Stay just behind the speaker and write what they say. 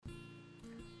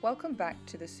Welcome back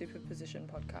to the Superposition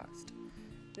podcast.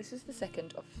 This is the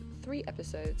second of 3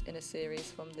 episodes in a series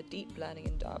from the Deep Learning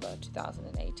Indaba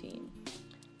 2018.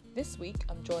 This week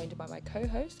I'm joined by my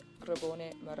co-host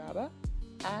Rabone Maraba,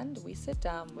 and we sit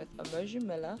down with Amoju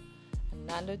Miller and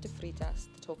Nando de Freitas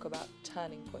to talk about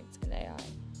turning points in AI,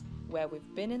 where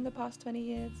we've been in the past 20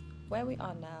 years, where we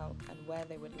are now, and where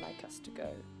they would like us to go.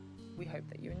 We hope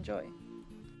that you enjoy.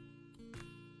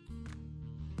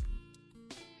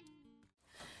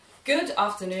 Good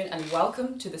afternoon and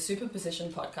welcome to the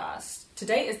Superposition podcast.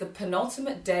 Today is the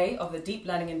penultimate day of the Deep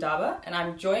Learning Indaba, and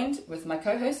I'm joined with my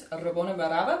co-host Rabone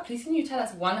Maraba. Please can you tell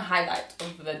us one highlight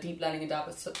of the Deep Learning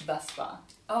Indaba thus far?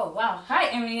 Oh wow, hi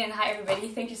Emily and hi everybody,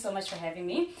 thank you so much for having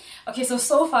me. Okay,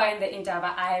 so far in the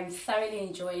Indaba I'm thoroughly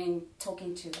enjoying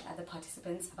talking to the other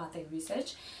participants about their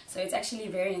research. So it's actually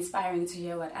very inspiring to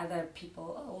hear what other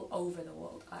people all over the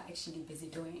world are actually busy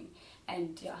doing,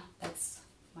 and yeah, that's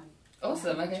one.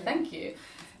 Awesome, okay, thank you.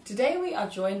 Today we are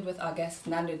joined with our guests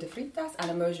Nando de Freitas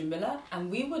and Amoju Miller, and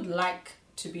we would like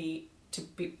to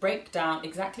break down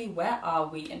exactly where are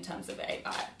we in terms of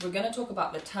AI. We're going to talk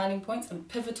about the turning points and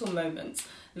pivotal moments,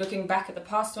 looking back at the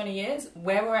past 20 years,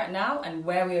 where we're at now, and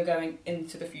where we are going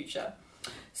into the future.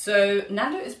 So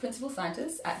Nando is principal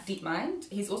scientist at DeepMind.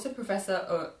 He's also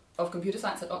professor of computer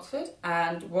science at Oxford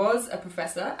and was a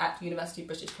professor at University of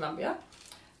British Columbia.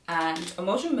 And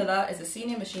Amoju Miller is a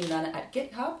senior machine learner at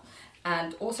GitHub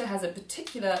and also has a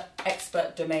particular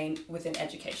expert domain within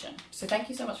education. So thank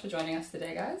you so much for joining us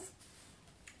today, guys.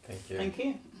 Thank you. Thank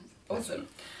you. Awesome.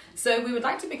 So we would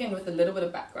like to begin with a little bit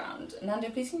of background. Nando,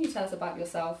 please can you tell us about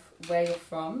yourself, where you're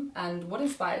from, and what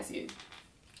inspires you?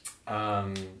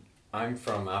 I'm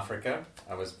from Africa.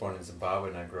 I was born in Zimbabwe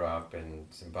and I grew up in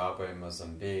Zimbabwe,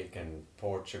 Mozambique, and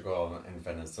Portugal, and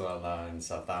Venezuela, and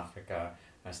South Africa.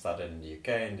 I studied in the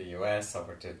UK, in the US, I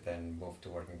then moved to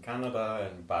work in Canada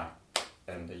and back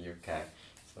in the UK.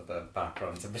 So the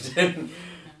background's a bit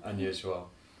unusual.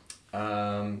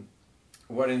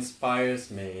 What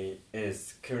inspires me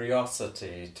is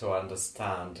curiosity to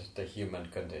understand the human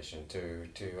condition,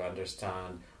 to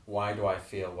understand why do I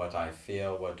feel what I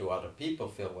feel, what do other people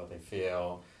feel what they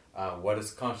feel, what is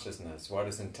consciousness, what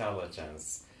is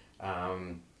intelligence.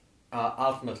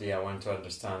 Ultimately, I want to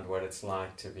understand what it's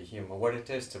like to be human, what it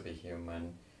is to be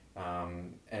human.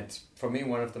 It's, for me,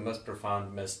 one of the most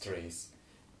profound mysteries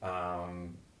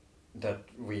that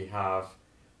we have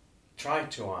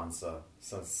tried to answer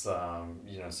since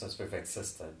we've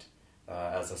existed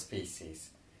as a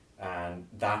species. And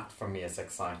that, for me, is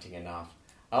exciting enough.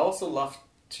 I also love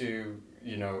to,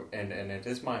 and it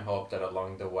is my hope that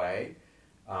along the way,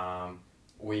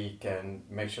 we can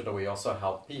make sure that we also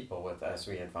help people with as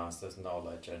we advance this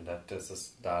knowledge, and that this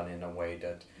is done in a way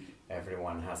that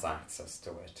everyone has access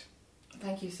to it.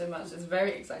 Thank you so much. It's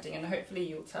very exciting, and hopefully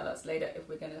you'll tell us later if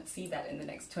we're going to see that in the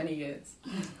next 20 years.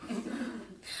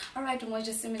 All right,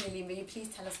 Amoju, similarly, may you please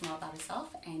tell us more about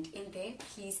yourself, and in there,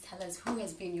 please tell us who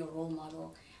has been your role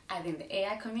model, either in the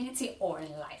AI community or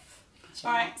in life.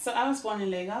 Alright, so I was born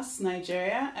in Lagos,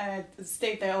 Nigeria. I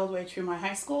stayed there all the way through my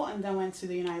high school and then went to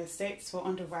the United States for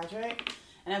undergraduate.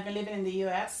 And I've been living in the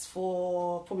US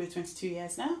for probably 22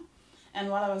 years now. And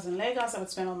while I was in Lagos, I would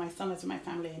spend all my summers with my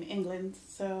family in England.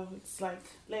 So it's like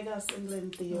Lagos,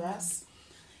 England, the US.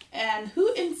 And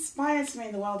who inspires me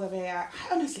in the world of AI? I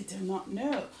honestly do not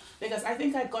know. Because I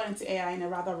think I got into AI in a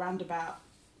rather roundabout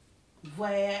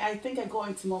way. I think I got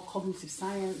into more cognitive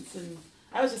science, and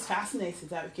I was just fascinated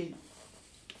that we could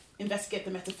investigate the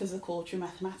metaphysical through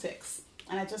mathematics,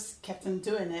 and I just kept on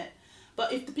doing it.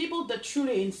 But if the people that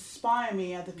truly inspire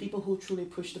me are the people who truly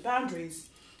push the boundaries,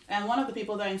 and one of the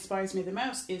people that inspires me the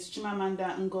most is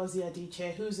Chimamanda Ngozi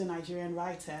Adichie, who's a Nigerian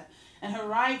writer, and her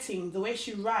writing, the way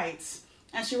she writes,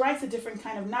 and she writes a different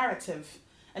kind of narrative,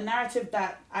 a narrative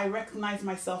that I recognize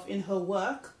myself in her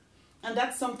work, and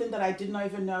that's something that I did not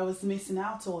even know I was missing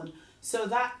out on. So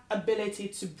that ability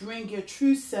to bring your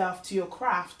true self to your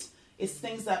craft is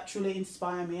things that truly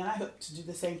inspire me, and I hope to do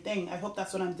the same thing. I hope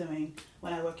that's what I'm doing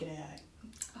when I work in AI.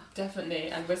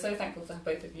 Definitely, and we're so thankful to have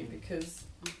both of you because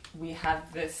we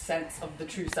have this sense of the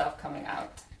true self coming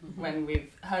out when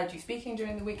we've heard you speaking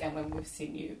during the week and when we've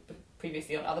seen you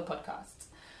previously on other podcasts.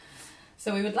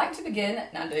 So we would like to begin.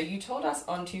 Nando, you told us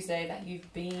on Tuesday that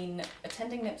you've been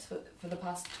attending NIPS for the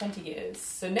past 20 years.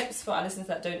 So NIPS, for our listeners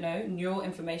that don't know, Neural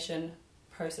Information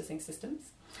Processing Systems,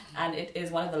 and it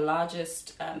is one of the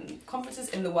largest conferences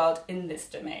in the world in this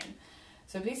domain.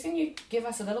 So please can you give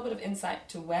us a little bit of insight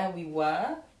to where we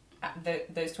were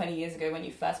at those 20 years ago when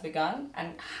you first begun,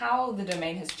 and how the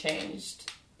domain has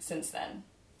changed since then?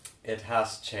 It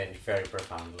has changed very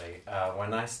profoundly.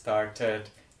 When I started,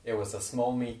 it was a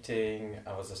small meeting.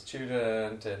 I was a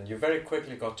student, and you very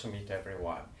quickly got to meet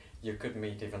everyone. You could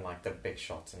meet even like the big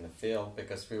shots in the field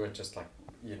because we were just like,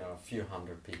 a few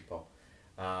hundred people.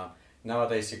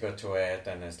 Nowadays you go to it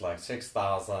and it's like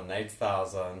 6,000,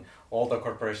 8,000, all the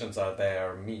corporations are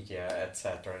there, media,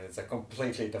 etc. It's a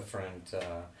completely different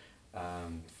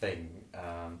thing.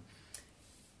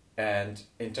 And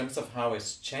in terms of how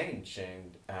it's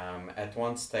changing, at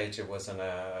one stage it was an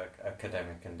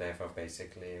academic endeavor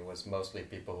basically. It was mostly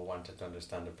people who wanted to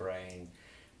understand the brain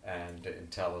and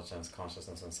intelligence,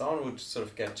 consciousness and so on would sort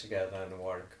of get together and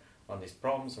work on these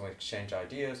problems and we exchange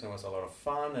ideas, and it was a lot of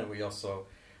fun. And we also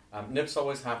NIPS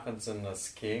always happens in a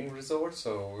skiing resort,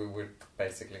 so we would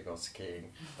basically go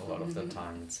skiing a lot of the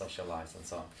time and socialize and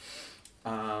so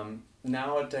on.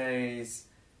 Nowadays,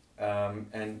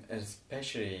 and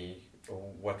especially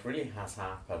what really has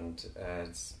happened,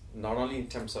 it's not only in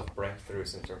terms of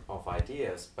breakthroughs in terms of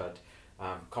ideas, but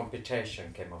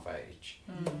computation came of age.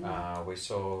 We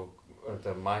saw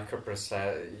the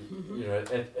microprocessor,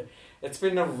 it's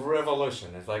been a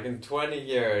revolution. It's like in 20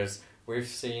 years, we've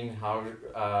seen how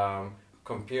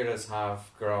computers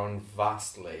have grown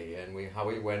vastly, and how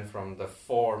we went from the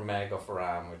 4 meg of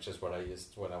RAM, which is what I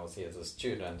used when I was here as a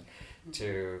student,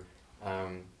 to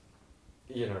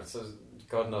so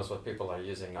God knows what people are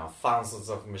using now. Thousands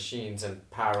of machines in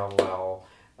parallel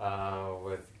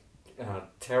with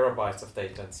terabytes of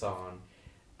data and so on.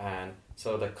 And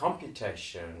so the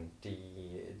computation,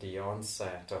 the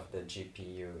onset of the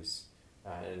GPUs,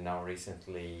 and now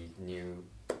recently new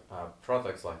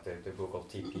products like the Google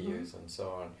TPUs and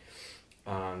so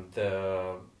on,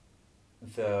 the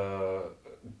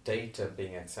data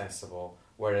being accessible.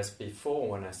 Whereas before,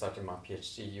 when I started my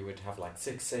PhD, you would have like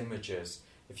 6 images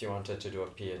if you wanted to do a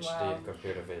PhD in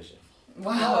computer vision.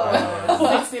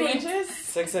 Wow. 6 images?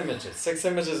 6 images. 6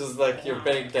 images is like your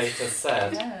big data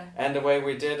set. Yeah. And the way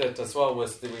we did it as well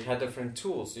was that we had different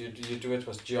tools. You do it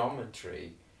with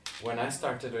geometry. When I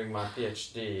started doing my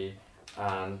PhD,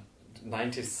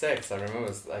 96, I remember it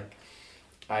was like,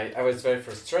 I was very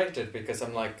frustrated because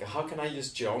I'm like, how can I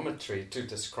use geometry to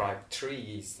describe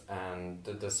trees and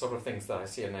the sort of things that I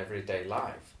see in everyday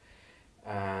life?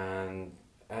 And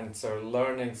so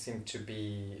learning seemed to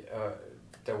be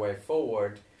the way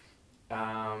forward.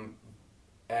 And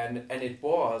it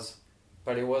was,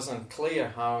 but it wasn't clear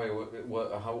how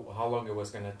how long it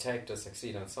was going to take to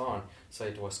succeed and so on. So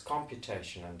it was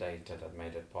computation and data that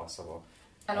made it possible.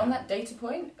 And on that data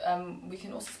point, we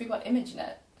can also speak about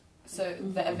ImageNet. So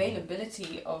the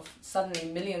availability of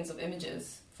suddenly millions of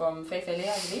images from Feifele,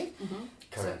 I believe.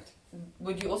 Correct. So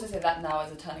would you also say that now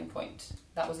is a turning point?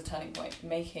 That was a turning point,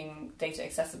 making data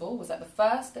accessible. Was that the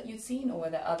first that you'd seen, or were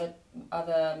there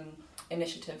other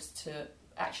initiatives to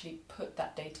actually put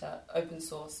that data open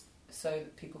source so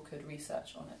that people could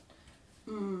research on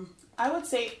it? I would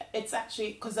say it's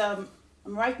actually because I'm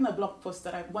writing a blog post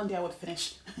that one day I would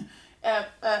finish.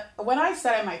 When I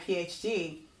started my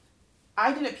PhD,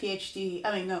 I did a PhD,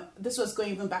 this was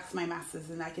going even back to my master's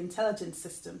in like intelligence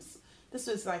systems. This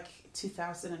was like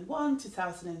 2001,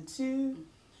 2002.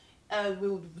 We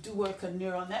would do work on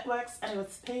neural networks, and it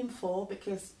was painful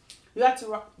because you had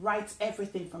to write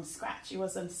everything from scratch. It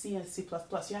was on C and C++.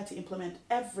 You had to implement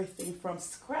everything from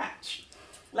scratch,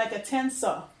 like a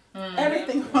tensor.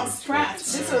 Everything from scratch.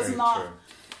 This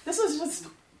was just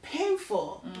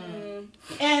painful.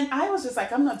 And I was just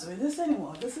like, I'm not doing this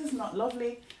anymore. This is not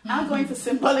lovely. I'm going to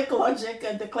symbolic logic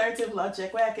and declarative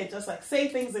logic where I can just like say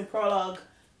things in Prolog.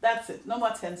 That's it. No more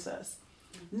tensors.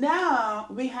 Now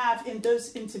we have, in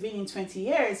those intervening 20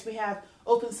 years, we have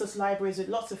open source libraries with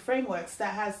lots of frameworks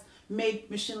that has made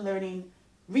machine learning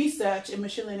research and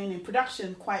machine learning in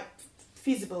production quite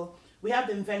feasible. We have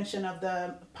the invention of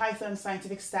the Python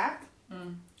scientific stack.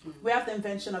 We have the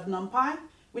invention of NumPy,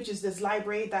 which is this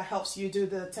library that helps you do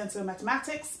the tensor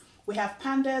mathematics. We have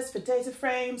pandas for data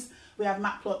frames. We have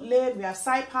matplotlib. We have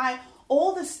SciPy.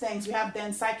 All these things. We have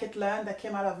then scikit-learn that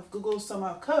came out of Google Summer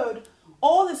of Code.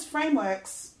 All these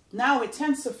frameworks, now with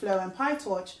TensorFlow and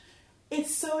PyTorch,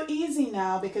 it's so easy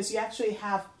now because you actually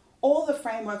have all the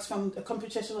frameworks from a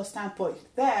computational standpoint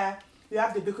there. You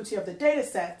have the ubiquity of the data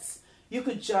sets. You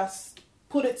could just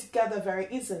put it together very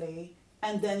easily,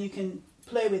 and then you can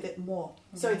play with it more.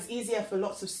 So it's easier for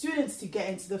lots of students to get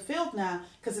into the field now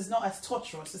because it's not as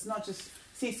torturous. It's not just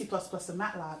C, C++ and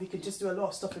MATLAB. You can just do a lot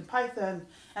of stuff in Python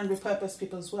and repurpose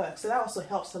people's work. So that also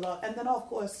helps a lot. And then, of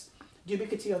course, the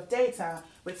ubiquity of data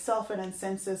with cell phone and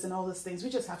sensors and all those things. We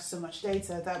just have so much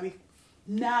data that we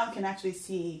now can actually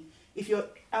see. If you're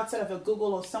outside of a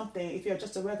Google or something, if you're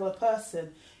just a regular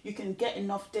person, you can get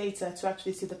enough data to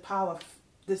actually see the power of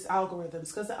these algorithms,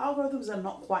 because the algorithms are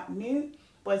not quite new.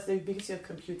 but it's the ubiquity of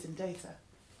computing data.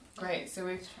 Great. So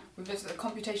we've looked at the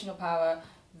computational power,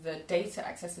 the data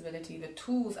accessibility, the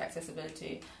tools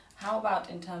accessibility. How about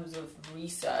in terms of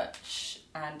research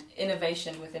and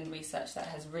innovation within research that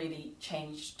has really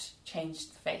changed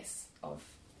the face of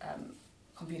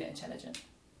computer intelligence?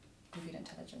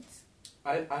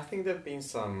 I think there have been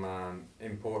some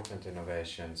important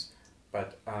innovations,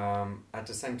 but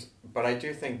but I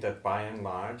do think that by and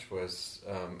large was,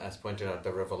 as pointed out,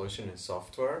 the revolution in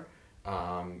software,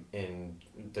 in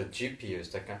the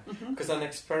GPUs. Because an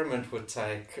experiment would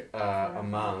take a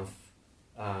month.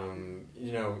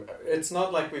 It's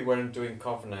not like we weren't doing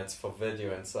ConvNets for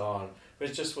video and so on, but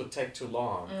it just would take too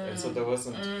long. And so there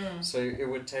wasn't. So it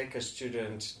would take a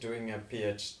student doing a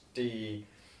PhD.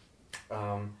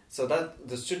 So that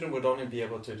the student would only be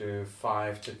able to do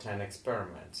 5 to 10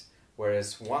 experiments,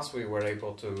 whereas once we were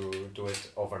able to do it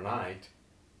overnight,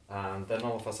 then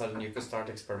all of a sudden you could start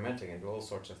experimenting and do all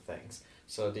sorts of things.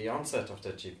 So the onset of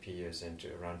the GPUs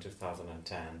into around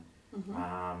 2010.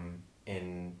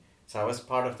 So I was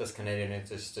part of this Canadian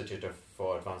Institute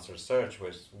for Advanced Research,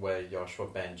 where Joshua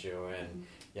Bengio and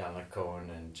Yana Cohen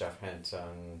and Jeff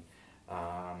Hinton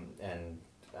and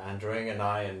Andrew Ng and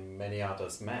I and many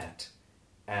others met.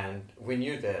 And we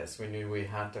knew this. We knew we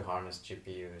had to harness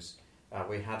GPUs.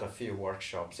 We had a few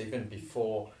workshops even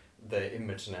before the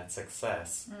ImageNet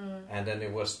success. And then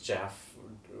it was Jeff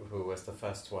who was the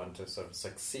first one to sort of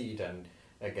succeed and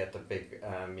get the big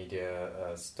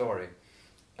media story.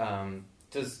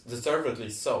 Deservedly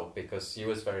so, because he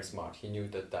was very smart. He knew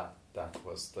that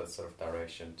was the sort of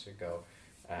direction to go,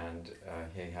 and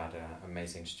he had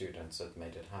amazing students that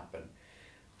made it happen.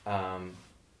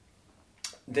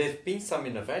 There have been some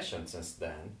innovations since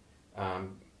then,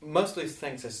 mostly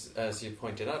thanks, as you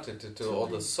pointed out, to all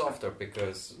the software,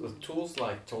 because with tools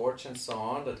like Torch and so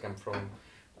on that come from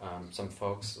some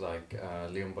folks like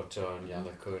Leon Botton, Jan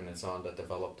LeCun and so on, that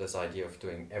developed this idea of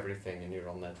doing everything in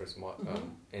neural networks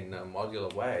in a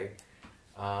modular way.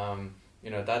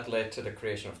 That led to the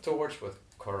creation of Torch with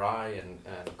Koray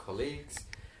and colleagues.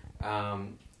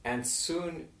 And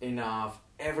soon enough,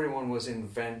 everyone was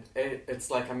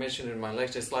it's like I mentioned in my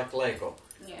lecture, it's like Lego.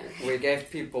 Yeah. We gave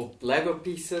people Lego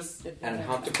pieces and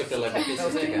how to put the Lego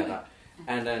pieces together.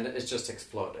 And then it just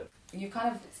exploded.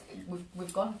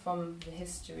 We've gone from the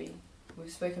history,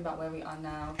 we've spoken about where we are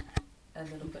now a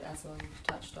little bit as well, we've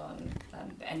touched on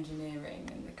the engineering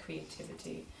and the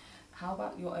creativity. How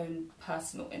about your own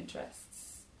personal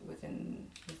interests within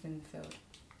the field?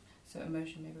 So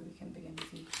Emotion, maybe we can begin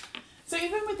with you. So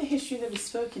even with the history that we've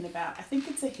spoken about, I think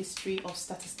it's a history of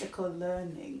statistical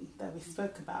learning that we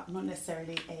spoke about, not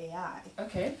necessarily AI.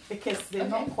 Okay. Because they're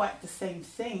not quite the same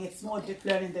thing. It's more deep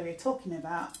learning that we're talking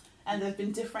about. And there have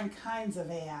been different kinds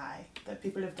of AI that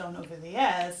people have done over the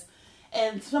years.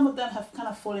 And some of them have kind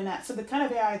of fallen out. So the kind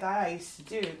of AI that I used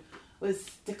to do was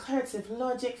declarative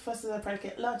logic, first of the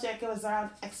predicate logic. It was around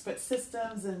expert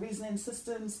systems and reasoning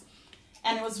systems.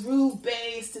 And it was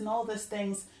rule-based and all these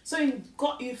things. So it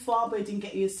got you far, but it didn't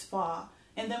get you as far.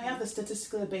 And then we have the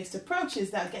statistically based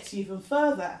approaches that get you even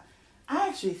further. I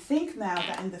actually think now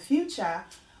that in the future,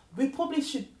 we probably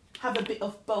should have a bit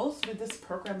of both with this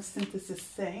program synthesis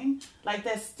thing. Like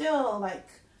there's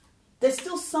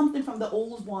still something from the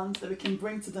old ones that we can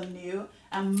bring to the new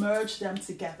and merge them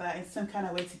together in some kind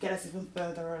of way to get us even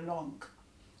further along.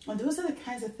 And those are the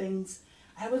kinds of things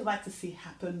I would like to see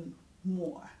happen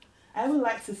more. I would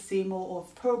like to see more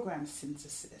of program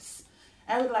synthesis.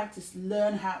 I would like to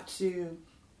learn how to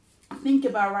think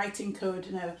about writing code.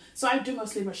 So I do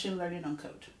mostly machine learning on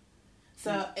code.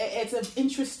 So it's an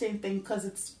interesting thing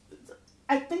because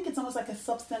I think it's almost like a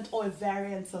subset or a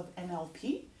variant of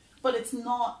NLP, but it's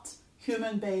not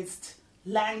human-based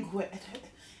language.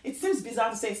 It seems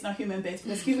bizarre to say it's not human-based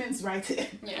because humans write it.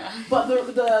 Yeah. But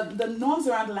the norms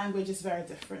around the language is very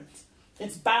different.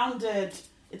 It's bounded.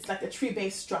 It's like a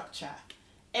tree-based structure.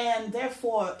 And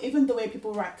therefore, even the way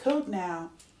people write code now,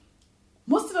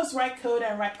 most of us write code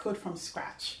from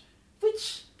scratch,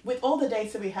 which with all the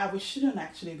data we have, we shouldn't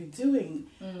actually be doing.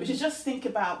 We should just think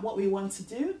about what we want to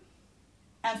do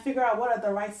and figure out what are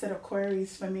the right set of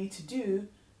queries for me to do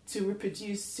to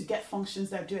reproduce, to get functions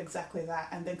that do exactly that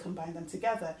and then combine them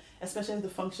together, especially the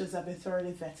functions that have been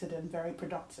thoroughly vetted and very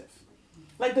productive.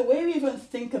 Like the way we even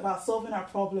think about solving our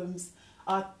problems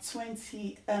are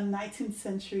 19th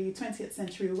century, 20th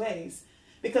century ways,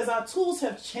 because our tools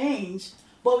have changed,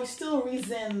 but we still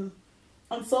reason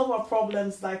and solve our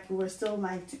problems like we were still in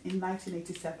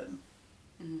 1987.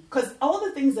 Because all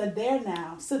the things are there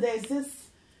now, so there's this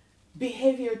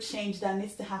behavior change that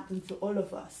needs to happen to all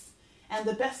of us. And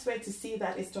the best way to see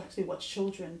that is to actually watch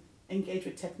children engage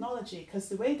with technology, because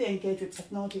the way they engage with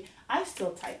technology, I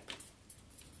still type.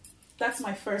 That's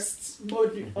my first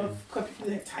mode of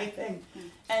typing.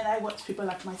 And I watch people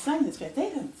like my son, they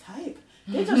don't type.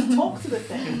 They just talk to the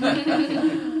thing.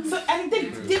 So, and they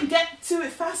get to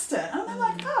it faster. And I'm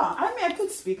like, I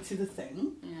could speak to the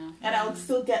thing. Yeah. And I would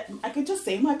still I could just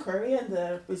say my query and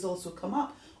the results will come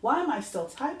up. Why am I still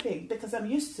typing? Because I'm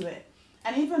used to it.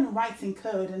 And even writing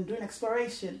code and doing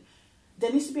exploration,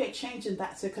 there needs to be a change in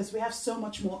that too, because we have so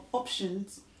much more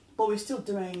options, but we're still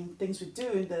doing things we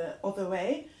do in the other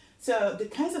way. So the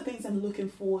kinds of things I'm looking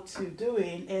forward to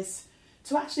doing is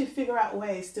to actually figure out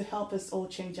ways to help us all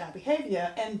change our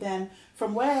behavior. And then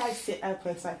from where I sit at a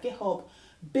place like GitHub,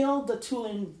 build the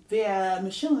tooling via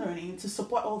machine learning to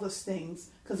support all those things.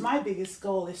 Because my biggest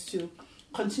goal is to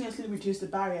continuously reduce the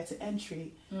barrier to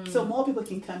entry so more people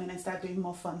can come in and start doing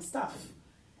more fun stuff.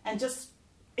 And just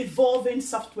evolving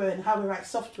software and how we write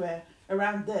software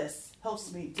around this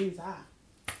helps me do that.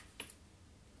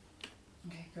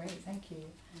 Okay, great, thank you.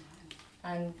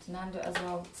 And Nando as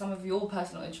well, some of your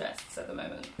personal interests at the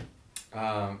moment.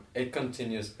 It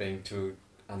continues being to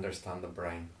understand the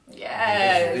brain.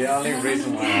 Yes. The only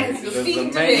reason why Yes, this is the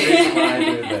main reason why I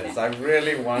do this. I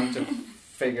really want to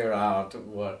figure out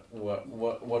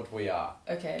what we are.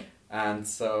 Okay. And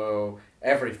so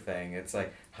everything, it's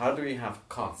like, how do we have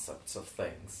concepts of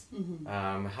things?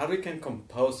 How do we can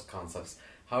compose concepts?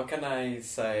 How can I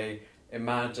say,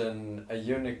 imagine a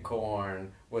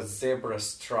unicorn with zebra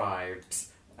stripes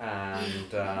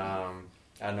and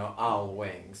owl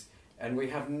wings, and we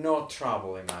have no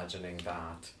trouble imagining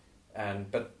that.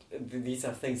 But these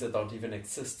are things that don't even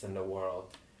exist in the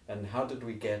world. And how did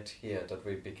we get here that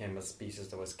we became a species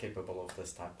that was capable of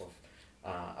this type of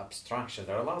abstraction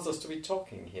that allows us to be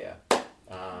talking here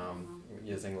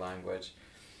using language?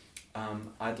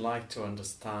 I'd like to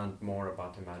understand more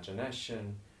about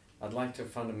imagination. I'd like to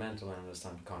fundamentally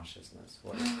understand consciousness.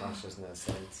 What is consciousness?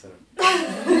 And so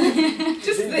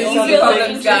Just the these easy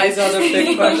problems, guys. These are the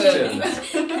big questions.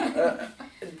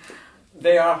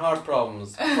 They are hard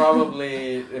problems.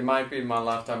 Probably it might be in my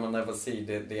lifetime I'll never see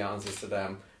the answers to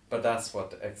them. But that's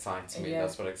what excites me. Yeah.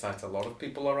 That's what excites a lot of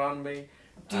people around me.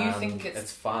 Do you think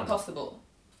it's fun? possible?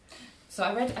 So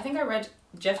I think I read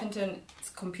Jeff Hinton's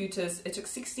computers. It took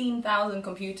 16,000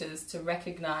 computers to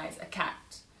recognize a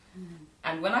cat.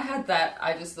 And when I heard that,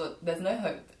 I just thought there's no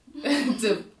hope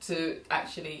to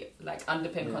actually like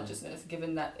underpin consciousness,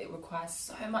 given that it requires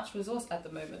so much resource at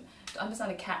the moment to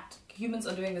understand a cat. Humans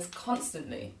are doing this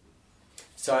constantly.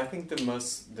 So I think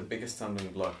the biggest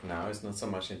stumbling block now is not so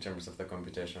much in terms of the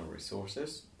computational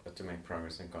resources, but to make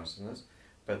progress in consciousness,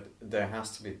 but there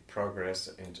has to be progress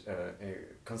in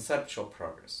conceptual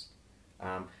progress.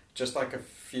 Just like a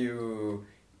few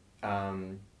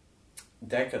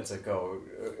decades ago,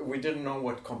 we didn't know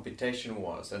what computation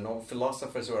was, and all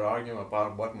philosophers were arguing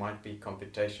about what might be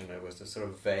computation. It was a sort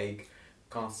of vague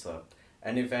concept.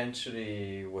 And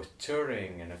eventually, with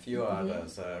Turing and a few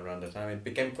others around the time, it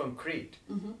became concrete.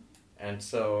 And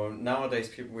so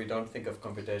nowadays, we don't think of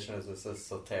computation as this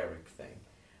esoteric thing.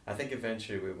 I think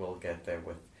eventually we will get there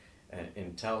with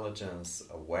intelligence,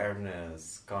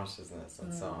 awareness, consciousness,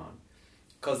 and so on.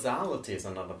 Causality is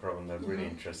another problem that really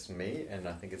interests me, and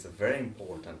I think it's a very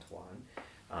important one.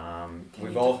 Can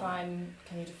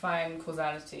you define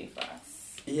causality for us?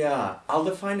 Yeah, I'll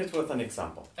define it with an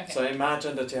example. Okay. So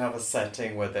imagine that you have a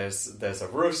setting where there's a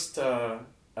rooster,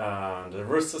 and the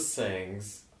rooster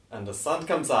sings, and the sun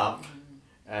comes up,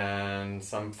 and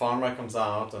some farmer comes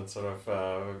out and sort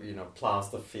of plows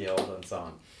the field and so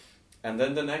on. And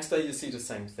then the next day you see the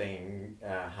same thing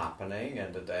happening,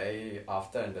 and the day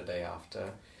after and the day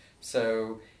after.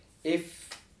 So if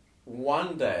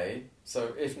now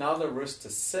the rooster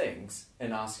sings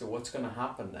and asks you what's going to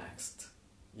happen next,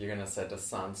 you're going to say the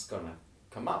sun's going to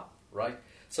come up, right?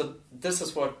 So this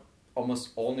is what almost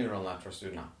all neural networks do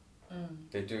now.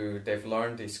 They've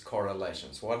learned these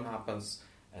correlations. What happens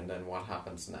and then what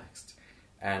happens next.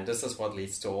 And this is what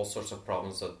leads to all sorts of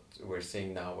problems that we're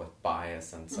seeing now with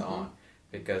bias and so on,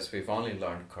 because we've only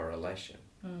learned correlation.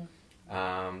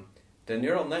 The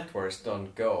neural networks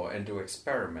don't go and do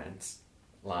experiments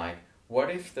like, what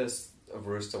if this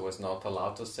rooster was not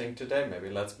allowed to sing today? Maybe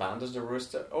let's bandage the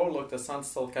rooster. Oh, look, the sun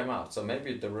still came out. So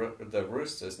maybe the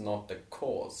rooster is not the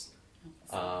cause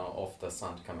of the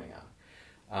sun coming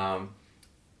out.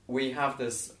 We have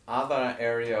this other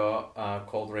area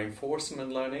called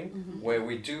reinforcement learning, where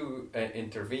we do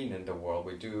intervene in the world.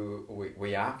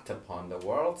 We act upon the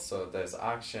world, so there's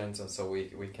actions, and so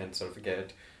we can sort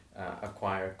of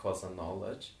acquire causal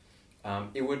knowledge.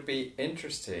 It would be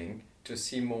interesting to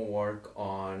see more work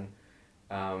on.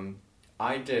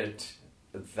 I did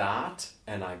that,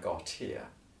 and I got here.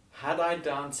 Had I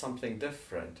done something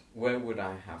different, where would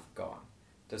I have gone?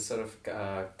 To sort of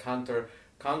counter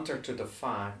to the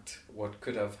fact what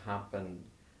could have happened.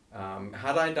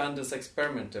 Had I done this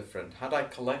experiment different, had I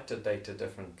collected data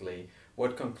differently,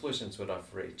 what conclusions would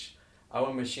I've reached?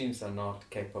 Our machines are not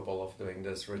capable of doing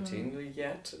this routinely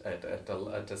yet at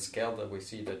the scale that we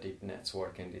see the deep nets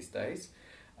working these days.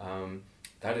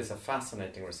 That is a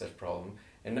fascinating research problem,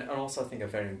 and also I think a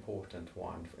very important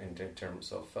one in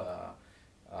terms of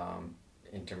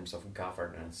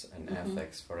governance and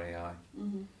ethics for AI.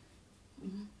 Mm-hmm.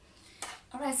 Mm-hmm.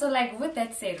 All right, so like with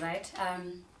that said, right,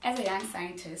 as a young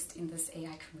scientist in this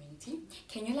AI community,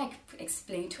 can you like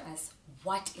explain to us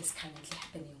what is currently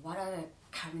happening? What are the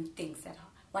current things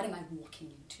what am I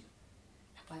walking into?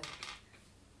 What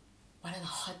are the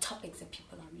hot topics that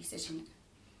people are researching?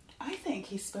 I think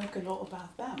he spoke a lot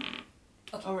about them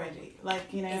Okay. already.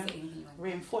 Like, Is there anything like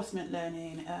reinforcement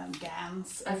learning,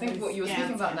 GANs. I think what you were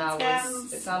speaking about now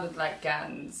was, it sounded like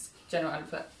GANs, general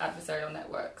adversarial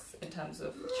networks, in terms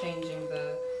of changing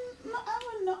the... No, I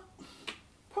would not.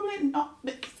 Probably not.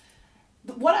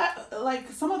 But what I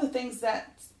like, some of the things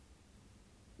that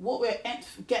what we're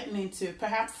getting into.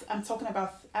 Perhaps I'm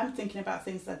thinking about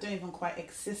things that don't even quite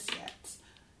exist yet.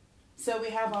 So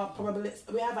we have our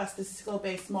statistical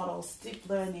based models, deep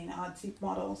learning, our deep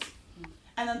models,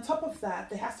 and on top of that,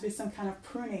 there has to be some kind of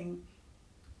pruning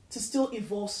to still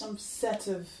evolve some set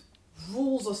of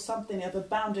rules or something of a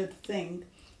bounded thing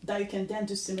that you can then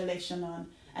do simulation on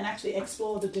and actually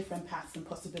explore the different paths and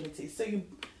possibilities. So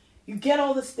you get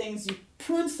all these things, you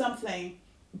prune something,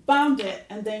 bound it,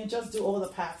 and then you just do all the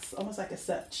paths, almost like a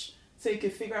search. So you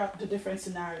can figure out the different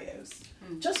scenarios.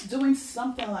 Just doing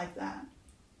something like that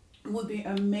would be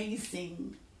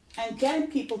amazing. And getting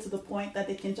people to the point that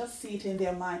they can just see it in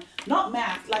their mind. Not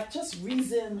math, like just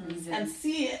reason. And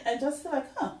see it and just like,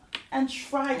 and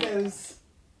try those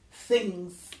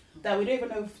things that we don't even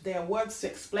know if there are words to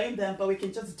explain them, but we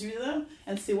can just do them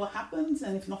and see what happens.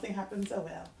 And if nothing happens, oh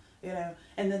well,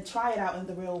 and then try it out in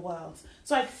the real world.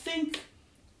 So I think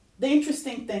the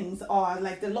interesting things are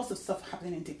like there's lots of stuff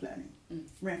happening in deep learning,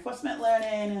 reinforcement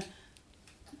learning,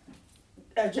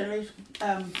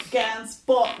 GANs.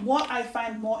 But what I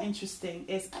find more interesting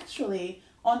is actually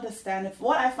understanding.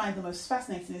 What I find the most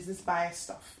fascinating is this bias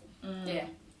stuff.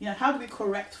 Yeah. How do we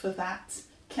correct for that?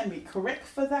 Can we correct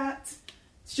for that?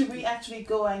 Should we actually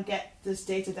go and get this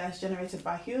data that's generated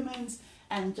by humans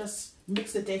and just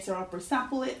mix the data up,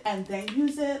 resample it, and then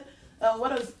use it?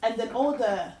 And then all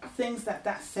the things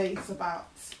that says about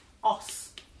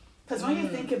us. Because when you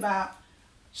think about,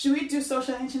 should we do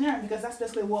social engineering? Because that's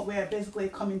basically what we're basically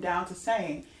coming down to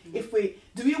saying.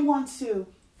 Do we want to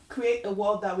create a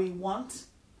world that we want,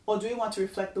 or do we want to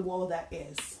reflect the world that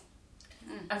is?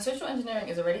 And social engineering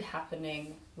is already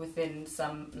happening within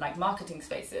some like marketing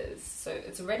spaces. So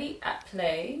it's already at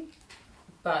play,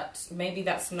 but maybe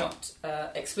that's not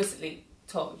explicitly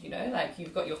told, like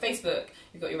you've got your Facebook,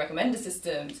 you've got your recommender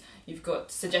systems, you've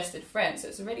got suggested friends, so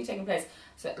it's already taking place.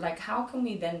 So like how can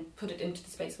we then put it into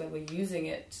the space where we're using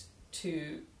it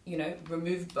to,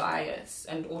 remove bias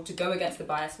or to go against the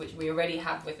bias which we already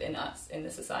have within us in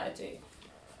the society?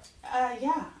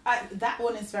 That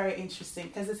one is very interesting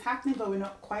because it's happening but we're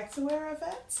not quite aware of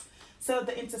it. So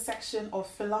the intersection of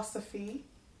philosophy,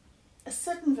 a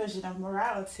certain version of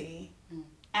morality,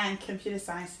 and computer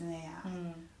science and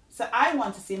AI. So I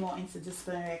want to see more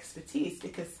interdisciplinary expertise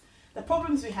because the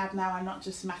problems we have now are not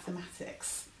just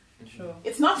mathematics. Sure.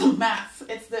 It's not the maths,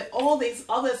 it's all these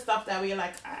other stuff that we're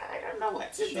like, I don't know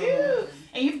what to do.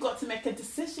 And you've got to make a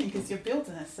decision because you're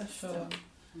building a system. Sure.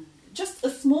 Just a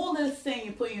small little thing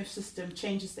you put in your system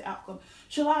changes the outcome.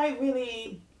 Should I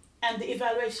really, and the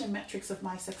evaluation metrics of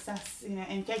my success,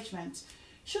 engagement,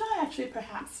 should I actually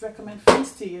perhaps recommend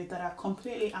friends to you that are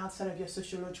completely outside of your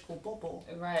sociological bubble?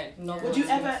 Right. Would you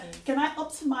ever, can I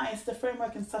optimize the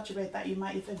framework in such a way that you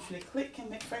might eventually click and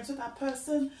make friends with that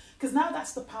person? Because now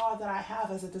that's the power that I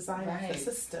have as a designer of the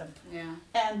system. Yeah.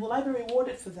 And will I be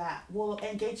rewarded for that? Will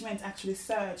engagement actually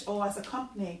surge? Or as a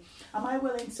company, am I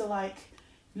willing to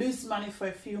lose money for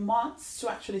a few months to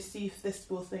actually see if this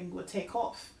thing will take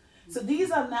off? So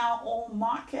these are now all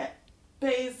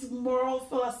market-based, moral,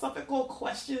 philosophical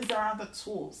questions around the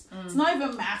tools. It's not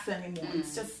even math anymore.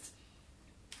 It's just,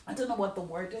 I don't know what the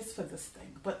word is for this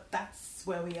thing, but that's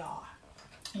where we are.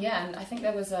 Yeah, and I think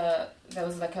there was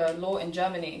like a law in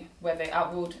Germany where they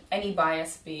outruled any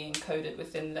bias being coded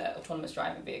within the autonomous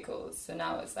driving vehicles. So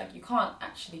now it's like you can't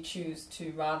actually choose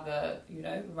to rather,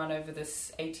 run over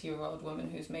this 80-year-old woman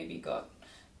who's maybe got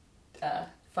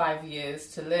 5 years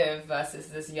to live versus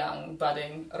this young,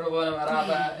 budding Robona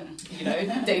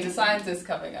Maraba, data scientist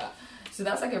coming up. So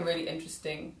that's like a really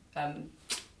interesting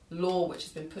law which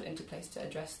has been put into place to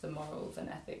address the morals and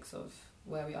ethics of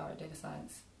where we are at data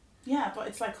science. Yeah, but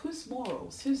it's like, whose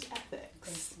morals? Whose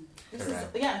ethics?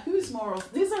 Correct. Whose morals?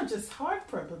 These are just hard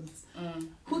problems.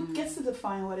 Who gets to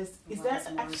define what is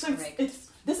that actually?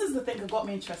 This is the thing that got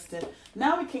me interested.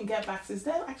 Now we can get back to, is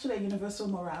there actually a universal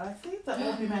morality that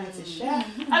all humanity share?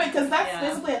 I mean, because that's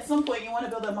basically, at some point you want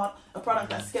to build a product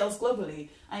that scales globally,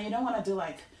 and you don't want to do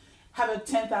like have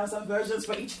 10,000 versions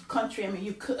for each country. I mean,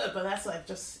 you could, but that's like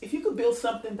just, if you could build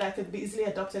something that could be easily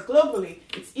adopted globally,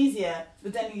 it's easier.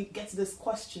 But then you get to this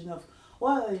question of,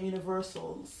 what are the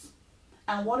universals?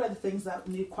 And what are the things that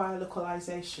require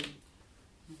localization?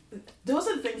 Those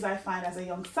are the things I find as a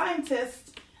young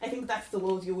scientist. I think that's the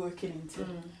world you're working into.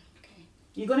 Okay.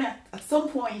 You're going to, at some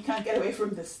point, you can't get away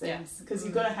from these things, because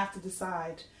you're going to have to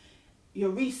decide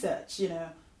your research,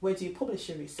 where do you publish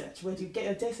your research? Where do you get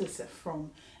your data set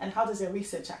from? And how does your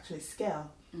research actually scale?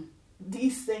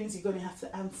 These things you're going to have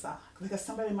to answer, because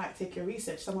somebody might take your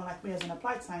research, someone like me as an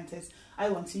applied scientist, I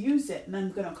want to use it, and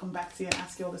I'm going to come back to you and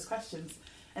ask you all these questions.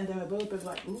 And then we're both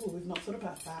like, ooh, we've not thought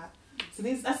about that. So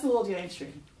that's the world you're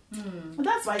entering. And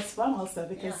that's why it's fun also,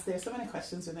 because there's so many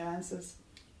questions with no answers.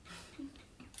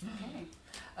 Okay.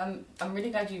 I'm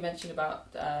really glad you mentioned about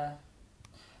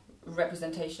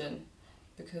representation,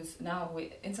 because now we're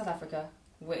in South Africa,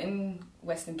 we're in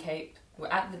Western Cape, we're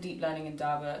at the Deep Learning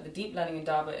Indaba. The Deep Learning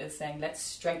Indaba is saying, let's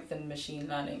strengthen machine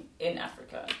learning in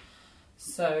Africa.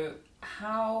 So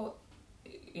how,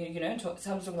 in terms of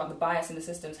talking about the bias in the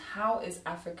systems, how is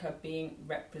Africa being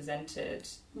represented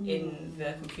in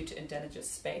the computer intelligence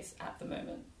space at the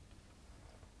moment?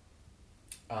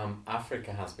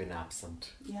 Africa has been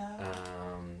absent. Yeah.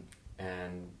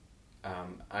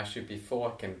 Actually,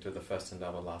 before I came to the first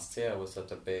Indaba last year, I was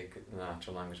at a big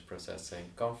natural language processing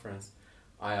conference.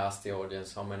 I asked the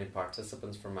audience how many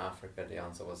participants from Africa. The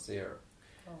answer was 0.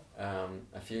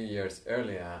 A few years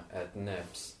earlier at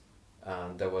NIPS,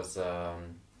 there was a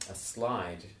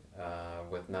slide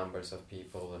with numbers of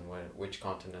people and which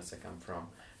continents they come from.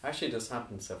 Actually, this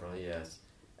happened several years,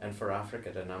 and for Africa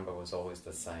the number was always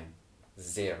the same,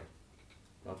 0.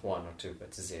 Not 1 or 2,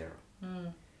 but 0.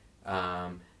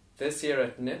 This year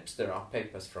at NIPS there are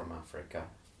papers from Africa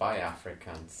by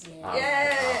Africans out of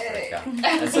Africa.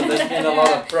 And so there's been a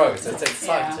lot of progress. It's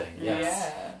exciting.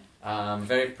 Yes. I'm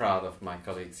very proud of my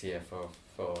colleagues here for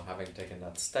having taken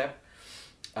that step.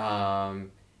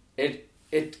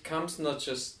 It comes not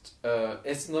just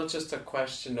it's not just a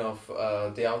question of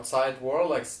the outside world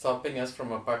like stopping us from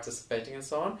participating and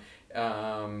so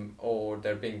on, or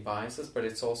there being biases, but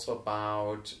it's also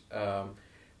about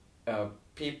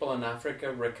people in Africa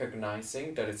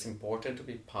recognizing that it's important to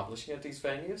be publishing at these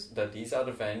venues, that these are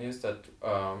the venues that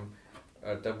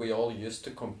that we all use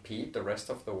to compete, the rest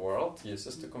of the world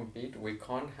uses to compete. We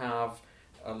can't have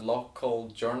local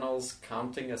journals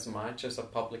counting as much as a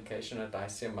publication at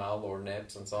ICML or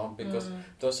NIPS and so on, because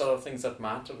those are the things that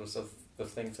matter, those are the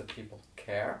things that people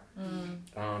care.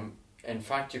 In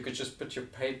fact, you could just put your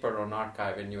paper on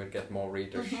archive and you would get more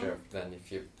readership than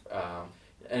if you...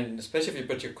 and especially if you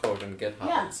put your code on GitHub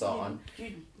and so on.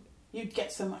 You'd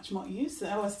get so much more use.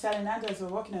 I was telling Nando as we're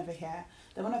walking over here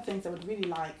that one of the things I would really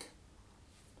like,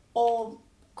 all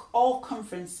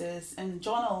conferences and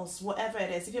journals, whatever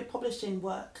it is, if you're publishing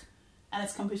work and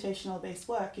it's computational based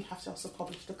work, you have to also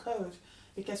publish the code,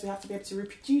 because we have to be able to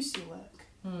reproduce your work.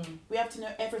 We have to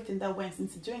know everything that went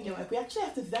into doing your work. We actually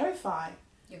have to verify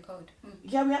your code.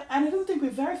 Yeah, and I don't think we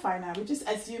verify now. We just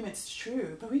assume it's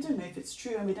true, but we don't know if it's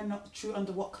true, and we don't know true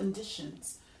under what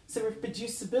conditions. So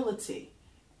reproducibility.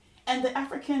 And the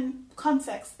African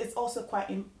context is also quite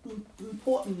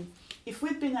important. If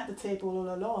we'd been at the table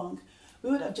all along, we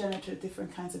would have generated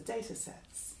different kinds of data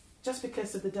sets, just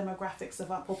because of the demographics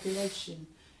of our population.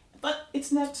 But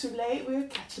it's never too late. We're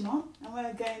catching on, and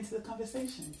we're getting into the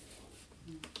conversation.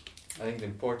 I think the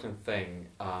important thing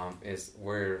is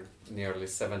we're nearly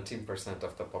 17%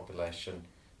 of the population.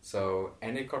 So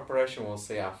any corporation will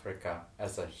see Africa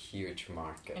as a huge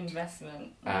market.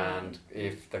 Investment. And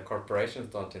if the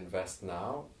corporations don't invest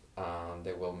now,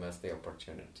 they will miss the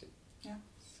opportunity. Yeah.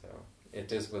 So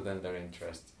it is within their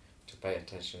interest to pay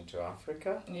attention to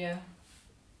Africa. Yeah.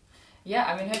 Yeah,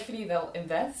 I mean, hopefully they'll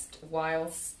invest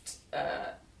whilst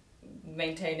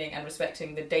maintaining and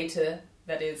respecting the data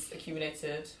that is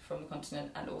accumulated from the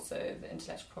continent, and also the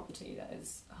intellectual property that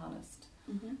is harnessed.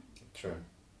 True.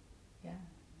 Yeah.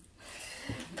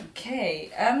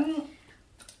 Okay.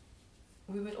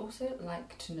 We would also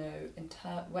like to know,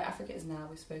 where Africa is now,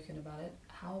 we've spoken about it,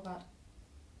 how about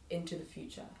into the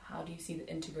future, how do you see the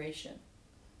integration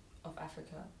of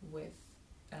Africa with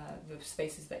the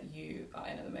spaces that you are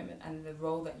in at the moment, and the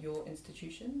role that your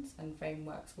institutions and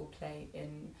frameworks will play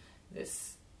in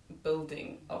this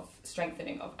building of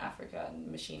strengthening of Africa and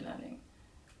machine learning?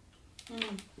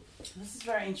 This is a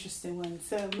very interesting one.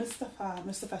 So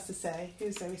Mustafa Sesay,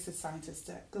 who's a research scientist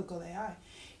at Google AI,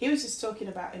 he was just talking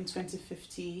about in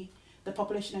 2050, the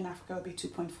population in Africa will be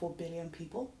 2.4 billion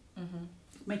people,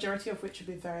 majority of which will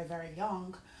be very, very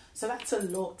young. So that's a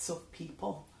lot of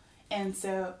people. And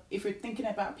so if we're thinking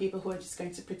about people who are just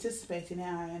going to participate in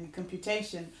AI and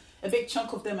computation, a big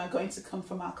chunk of them are going to come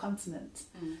from our continent.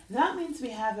 That means we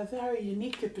have a very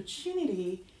unique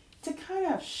opportunity to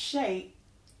kind of shape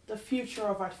the future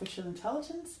of artificial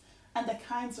intelligence and the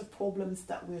kinds of problems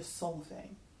that we're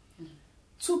solving.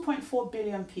 2.4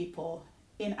 billion people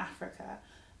in Africa.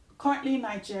 Currently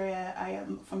Nigeria, I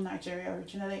am from Nigeria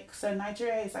originally, so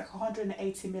Nigeria is like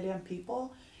 180 million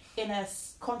people in a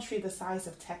country the size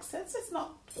of Texas. It's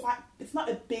not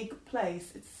a big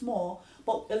place, it's small,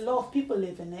 but a lot of people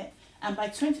live in it. And by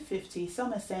 2050,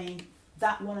 some are saying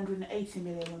that 180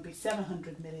 million will be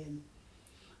 700 million.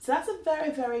 So that's a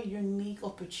very, very unique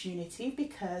opportunity,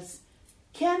 because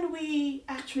can we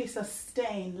actually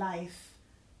sustain life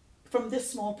from this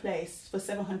small place for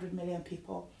 700 million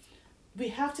people? We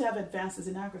have to have advances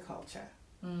in agriculture.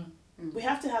 We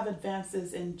have to have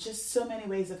advances in just so many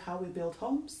ways of how we build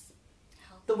homes.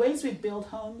 The ways we build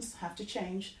homes have to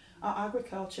change. Our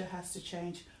agriculture has to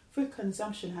change. Food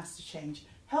consumption has to change.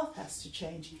 Health has to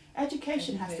change.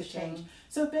 Education has to change.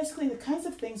 So basically the kinds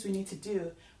of things we need to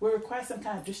do will require some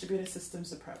kind of distributed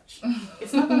systems approach.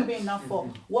 It's not going to be enough for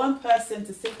one person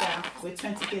to sit down with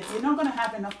 20 kids. You're not going to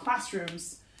have enough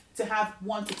classrooms to have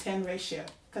 1-to-10 ratio.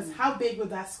 Because how big would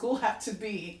that school have to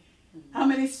be? How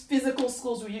many physical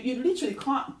schools will you literally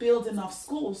can't build enough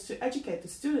schools to educate the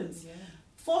students.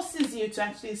 Forces you to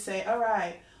actually say, all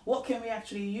right, what can we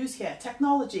actually use here?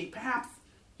 Technology. Perhaps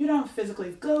you don't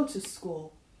physically go to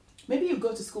school. Maybe you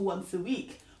go to school once a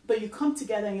week, but you come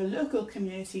together in your local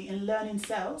community in learning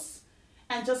cells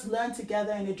and just learn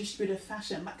together in a distributed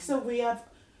fashion. So we are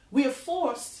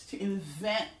forced to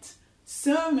invent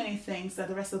so many things that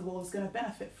the rest of the world is going to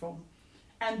benefit from.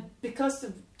 And because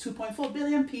of 2.4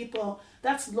 billion people,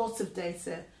 that's lots of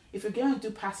data. If we're going to do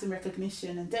pattern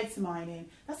recognition and data mining,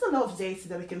 that's a lot of data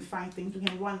that we can find things. We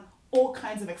can run all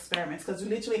kinds of experiments because we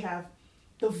literally have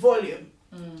the volume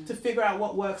to figure out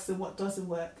what works and what doesn't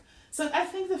work. So I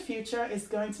think the future is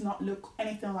going to not look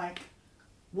anything like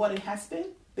what it has been,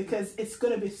 because it's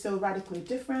going to be so radically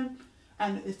different,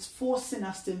 and it's forcing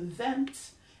us to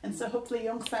invent. And so hopefully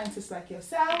young scientists like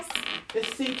yourselves are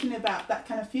thinking about that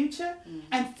kind of future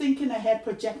and thinking ahead,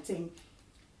 projecting.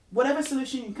 Whatever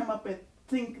solution you come up with,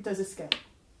 think, does it scale?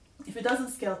 If it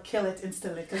doesn't scale, kill it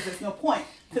instantly, because there's no point,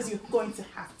 because you're going to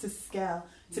have to scale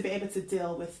to be able to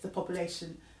deal with the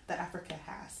population that Africa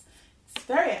has. It's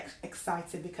very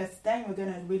exciting, because then we're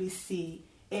going to really see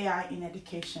AI in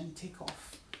education take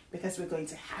off, because we're going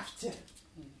to have to.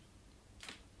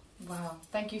 Wow,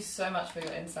 thank you so much for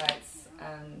your insights,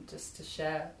 and just to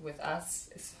share with us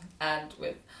and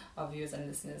with our viewers and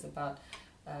listeners about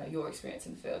your experience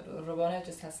in the field. Rabona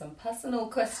just has some personal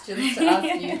questions to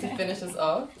ask you to finish us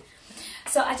off.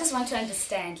 So I just want to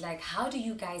understand, like, how do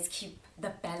you guys keep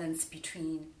the balance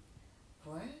between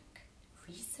work,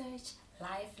 research,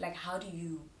 life? Like, how do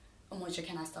you, Umoja,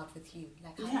 can I start with you?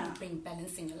 Like, how do you bring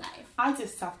balance in your life? I do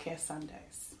self-care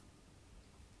Sundays.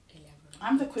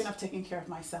 I'm the queen of taking care of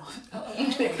myself.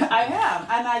 I am,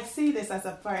 and I see this as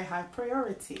a very high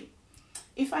priority.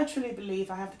 If I truly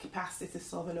believe I have the capacity to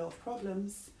solve a lot of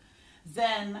problems,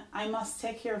 then I must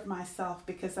take care of myself,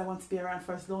 because I want to be around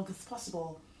for as long as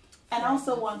possible. And I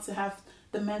also want to have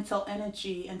the mental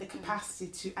energy and the capacity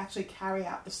to actually carry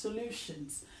out the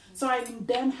solutions. So I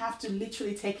then have to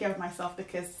literally take care of myself,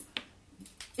 because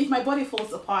if my body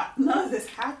falls apart, none of this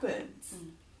happens.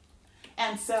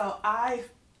 And so I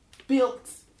built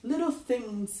little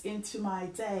things into my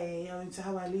day or into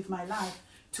how I live my life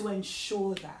to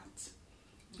ensure that.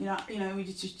 You know, we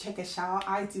just take a shower,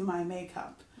 I do my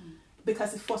makeup,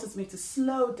 because it forces me to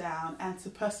slow down and to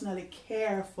personally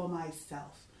care for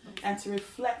myself and to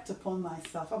reflect upon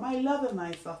myself. Am I loving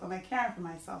myself? Am I caring for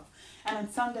myself? And on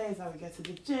some days I would go to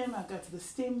the gym, I go to the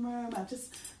steam room, I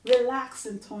just relax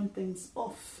and turn things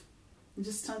off. And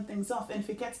just turn things off. And if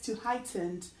it gets too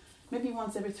heightened, maybe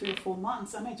once every 3 or 4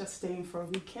 months, I may just stay in for a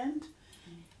weekend.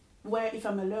 Where if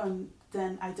I'm alone,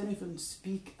 then I don't even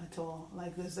speak at all.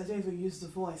 Like this, I don't even use the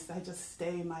voice. I just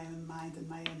stay in my own mind and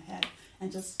my own head and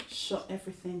just shut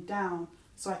everything down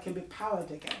so I can be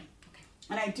powered again.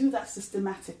 And I do that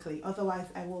systematically, otherwise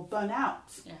I will burn out.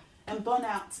 Yeah. And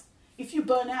burnout, if you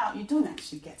burn out, you don't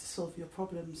actually get to solve your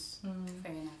problems.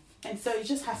 Fair enough. And so it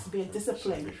just has to be a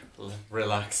discipline.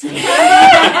 Relax. And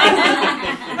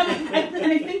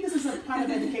I think this is a kind of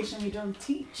education we don't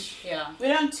teach. Yeah. We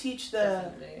don't teach the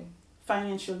Definitely.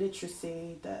 financial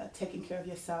literacy, the taking care of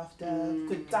yourself, the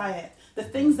good diet, the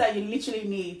things that you literally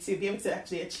need to be able to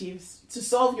actually achieve, to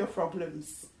solve your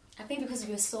problems. I think because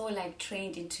we're so like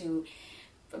trained into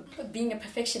being a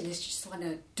perfectionist, you just want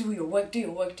to do your work.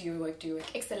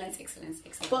 Excellence.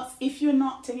 But if you're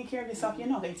not taking care of yourself, you're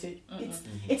not going to.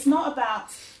 It's not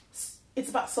about. It's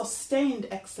about sustained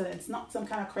excellence, not some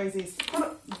kind of crazy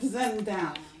zen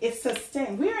down. It's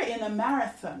sustained. We're in a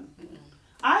marathon.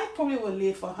 I probably will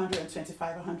live for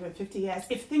 125, 150 years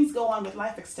if things go on with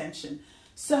life extension.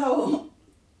 So,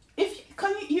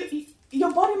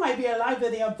 your body might be alive,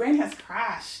 but your brain has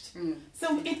crashed.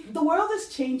 So the world is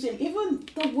changing. Even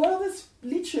the world is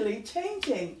literally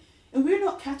changing, and we're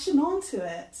not catching on to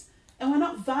it, and we're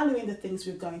not valuing the things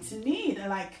we're going to need, and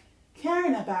like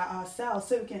caring about ourselves.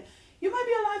 So you might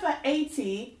be alive at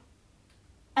 80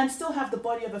 and still have the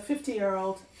body of a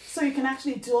 50-year-old, so you can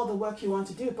actually do all the work you want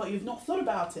to do, but you've not thought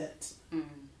about it.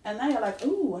 And now you're like,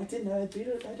 oh, I didn't know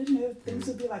things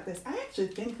would be like this. I actually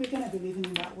think we're going to be living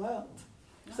in that world.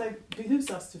 So it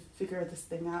behooves us to figure this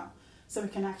thing out so we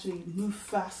can actually move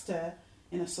faster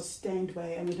in a sustained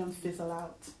way and we don't fizzle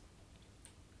out.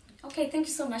 Okay, thank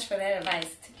you so much for that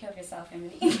advice. Take care of yourself,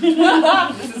 Emily. This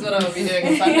is what I will be doing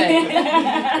on Sunday.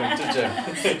 Going to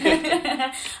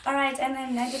gym. All right, and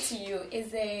then Nanda, to you,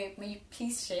 may you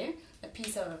please share a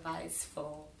piece of advice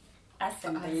for us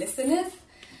and the listeners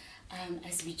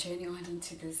as we journey on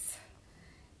into this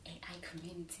AI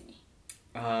community?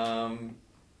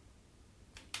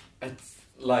 It's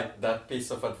like that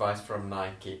piece of advice from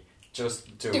Nike.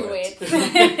 Just do it.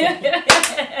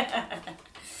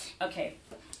 Okay.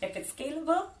 If it's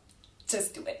scalable,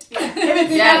 just do it. Yeah,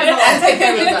 and take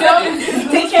care of yourself.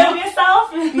 Take care of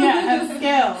yourself. Yeah,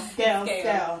 and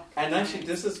scale. And actually,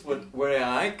 this is where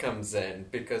AI comes in,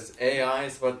 because AI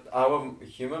is what our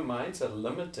human minds are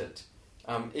limited.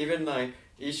 Even like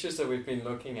issues that we've been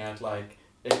looking at, like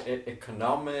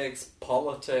economics,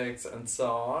 politics, and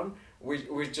so on,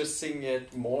 we're just seeing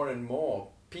it more and more.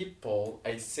 People,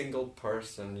 a single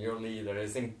person, your leader,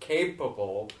 is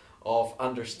incapable of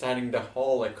understanding the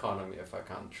whole economy of a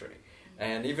country.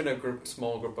 And even a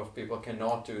small group of people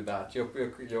cannot do that. Your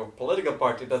political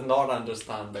party does not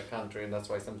understand the country, and that's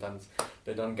why sometimes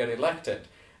they don't get elected.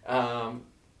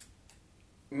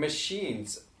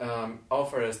 Machines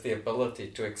offer us the ability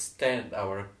to extend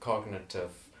our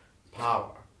cognitive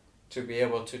power, to be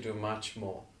able to do much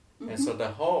more. And so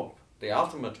the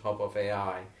ultimate hope of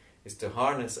AI is to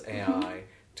harness AI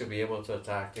to be able to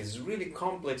attack these really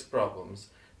complex problems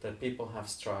that people have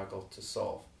struggled to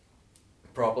solve.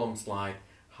 Problems like,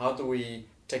 how do we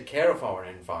take care of our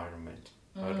environment?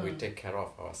 How do we take care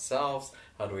of ourselves?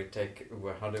 How do we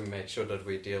make sure that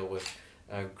we deal with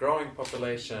growing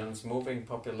populations, moving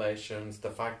populations,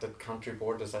 the fact that country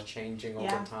borders are changing all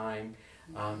the time?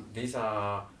 These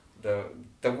are the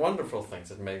wonderful things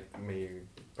that make me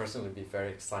personally be very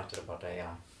excited about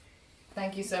AI.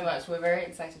 Thank you so much. We're very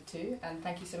excited too, and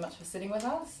thank you so much for sitting with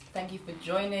us. Thank you for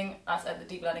joining us at the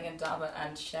Deep Learning Indaba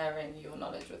and sharing your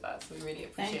knowledge with us. We really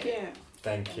appreciate it.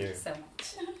 Thank you. Thank you so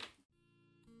much.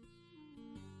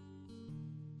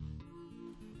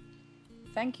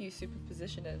 Thank you,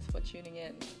 Superpositioners, for tuning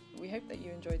in. We hope that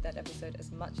you enjoyed that episode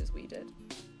as much as we did.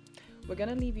 We're going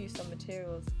to leave you some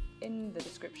materials in the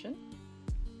description.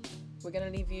 We're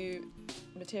going to leave you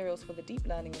materials for the Deep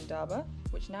Learning Indaba,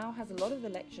 which now has a lot of the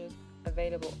lectures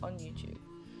available on YouTube.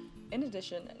 In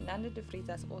addition, Nando de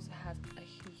Freitas also has a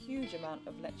huge amount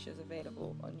of lectures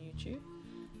available on YouTube,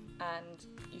 and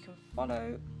you can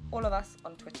follow all of us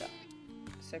on Twitter.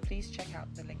 So please check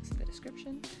out the links in the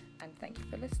description, and thank you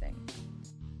for listening.